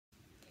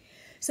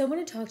So I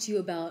want to talk to you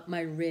about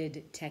my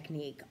R.I.D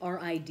technique,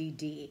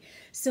 R-I-D-D.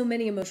 So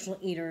many emotional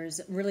eaters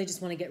really just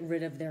want to get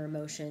rid of their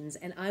emotions,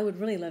 and I would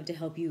really love to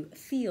help you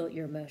feel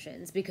your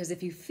emotions, because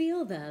if you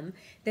feel them,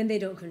 then they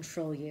don't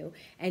control you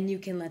and you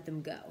can let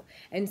them go.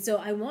 And so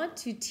I want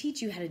to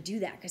teach you how to do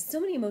that, because so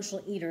many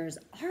emotional eaters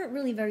aren't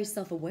really very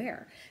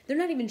self-aware. They're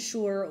not even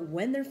sure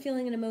when they're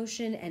feeling an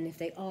emotion, and if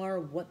they are,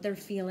 what they're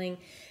feeling.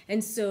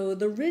 And so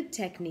the R.I.D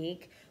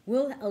technique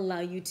will allow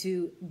you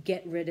to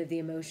get rid of the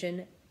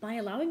emotion by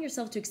allowing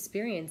yourself to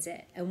experience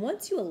it. And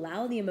once you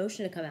allow the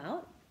emotion to come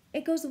out,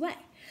 it goes away.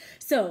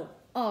 So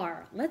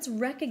let's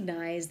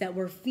recognize that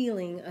we're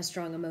feeling a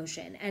strong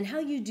emotion. And how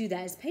you do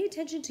that is pay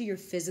attention to your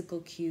physical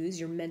cues,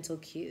 your mental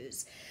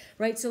cues,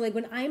 right? So like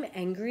when I'm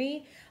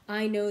angry,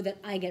 I know that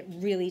I get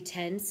really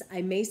tense.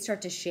 I may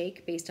start to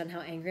shake based on how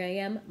angry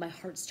I am. My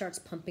heart starts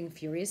pumping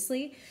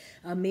furiously.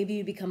 Maybe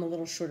you become a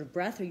little short of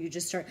breath, or you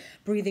just start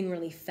breathing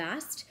really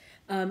fast.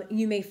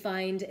 You may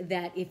find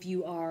that if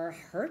you are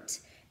hurt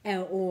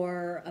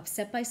or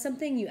upset by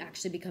something, you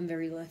actually become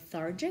very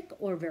lethargic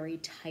or very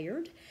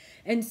tired.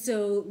 And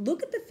so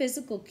look at the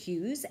physical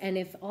cues, and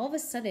if all of a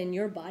sudden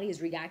your body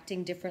is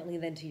reacting differently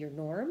than to your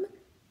norm,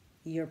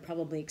 you're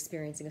probably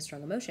experiencing a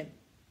strong emotion.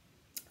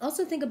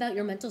 Also think about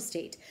your mental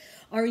state.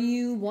 Are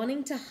you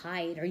wanting to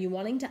hide? Are you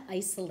wanting to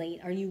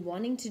isolate? Are you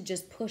wanting to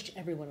just push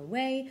everyone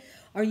away?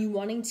 Are you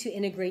wanting to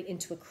integrate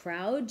into a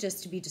crowd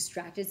just to be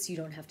distracted so you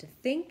don't have to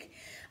think?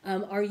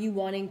 Are you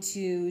wanting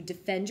to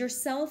defend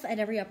yourself at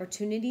every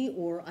opportunity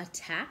or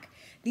attack?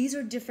 These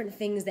are different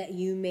things that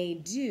you may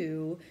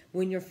do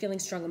when you're feeling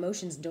strong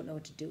emotions and don't know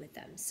what to do with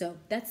them. So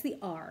that's the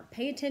R.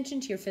 Pay attention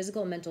to your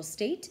physical and mental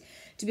state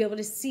to be able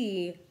to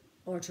see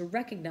or to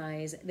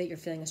recognize that you're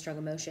feeling a strong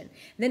emotion.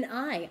 Then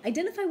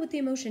identify what the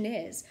emotion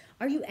is.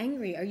 Are you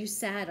angry? Are you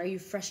sad? Are you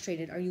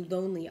frustrated? Are you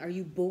lonely? Are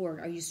you bored?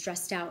 Are you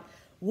stressed out?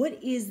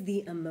 What is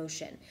the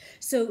emotion?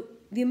 So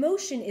the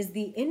emotion is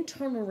the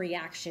internal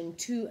reaction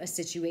to a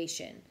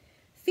situation.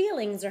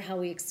 Feelings are how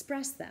we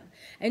express them.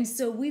 And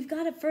so we've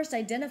got to first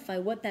identify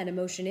what that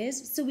emotion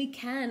is so we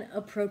can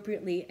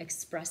appropriately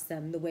express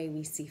them the way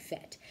we see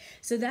fit.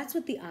 So that's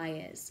what the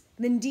I is.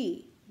 Then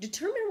D,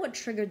 determine what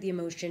triggered the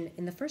emotion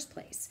in the first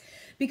place.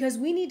 Because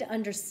we need to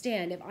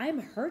understand, if I'm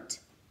hurt,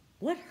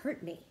 what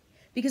hurt me?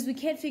 Because we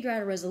can't figure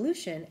out a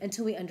resolution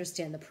until we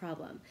understand the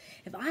problem.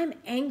 If I'm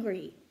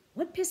angry,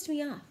 what pissed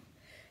me off?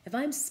 If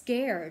I'm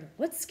scared,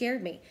 what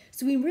scared me?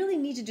 So we really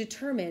need to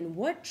determine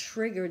what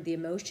triggered the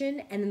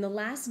emotion. And then the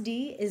last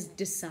D is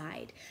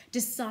decide.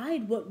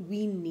 Decide what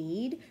we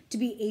need to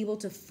be able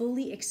to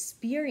fully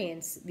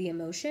experience the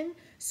emotion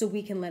so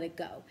we can let it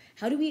go.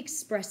 How do we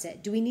express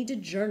it? Do we need to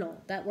journal?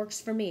 That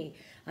works for me.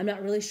 I'm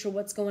not really sure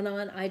what's going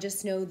on. I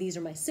just know these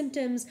are my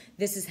symptoms.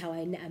 This is how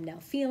I'm now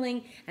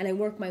feeling. And I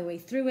work my way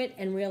through it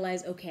and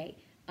realize, okay,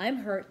 I'm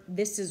hurt.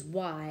 This is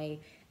why.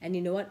 And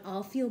you know what?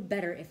 I'll feel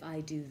better if I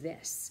do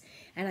this.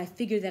 And I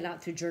figure that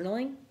out through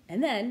journaling,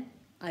 and then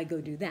I go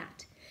do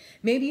that.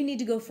 Maybe you need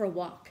to go for a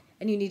walk,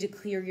 and you need to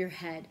clear your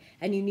head,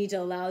 and you need to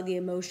allow the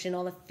emotion,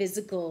 all the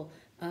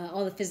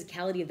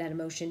physicality of that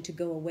emotion to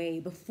go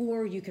away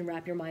before you can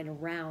wrap your mind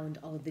around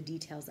all of the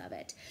details of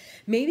it.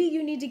 Maybe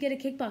you need to get a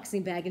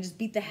kickboxing bag and just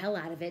beat the hell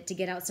out of it to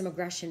get out some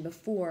aggression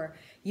before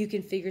you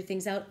can figure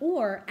things out,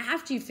 or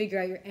after you figure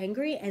out you're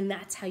angry and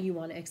that's how you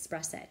want to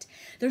express it.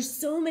 There's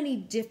so many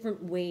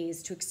different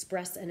ways to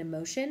express an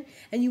emotion,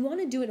 and you want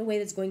to do it in a way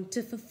that's going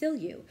to fulfill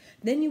you.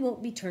 Then you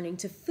won't be turning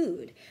to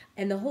food.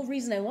 And the whole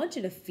reason I want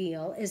you to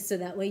feel is so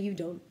that way you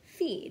don't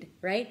feed,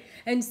 right?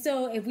 And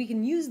so if we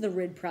can use the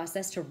R.I.D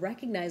process to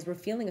recognize we're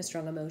feeling a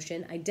strong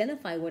emotion,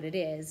 identify what it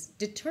is,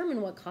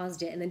 determine what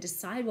caused it, and then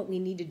decide what we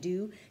need to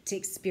do to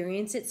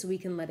experience it so we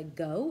can let it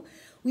go,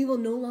 we will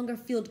no longer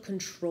feel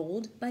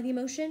controlled by the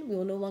emotion. We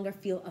will no longer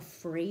feel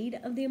afraid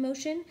of the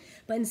emotion,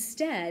 but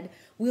instead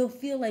we'll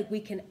feel like we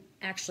can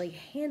actually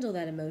handle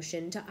that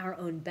emotion to our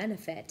own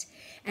benefit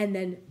and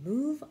then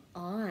move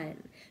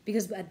on,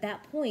 because at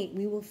that point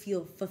we will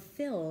feel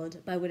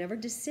fulfilled by whatever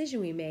decision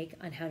we make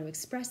on how to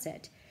express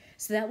it.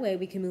 So that way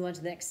we can move on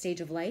to the next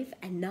stage of life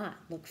and not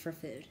look for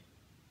food.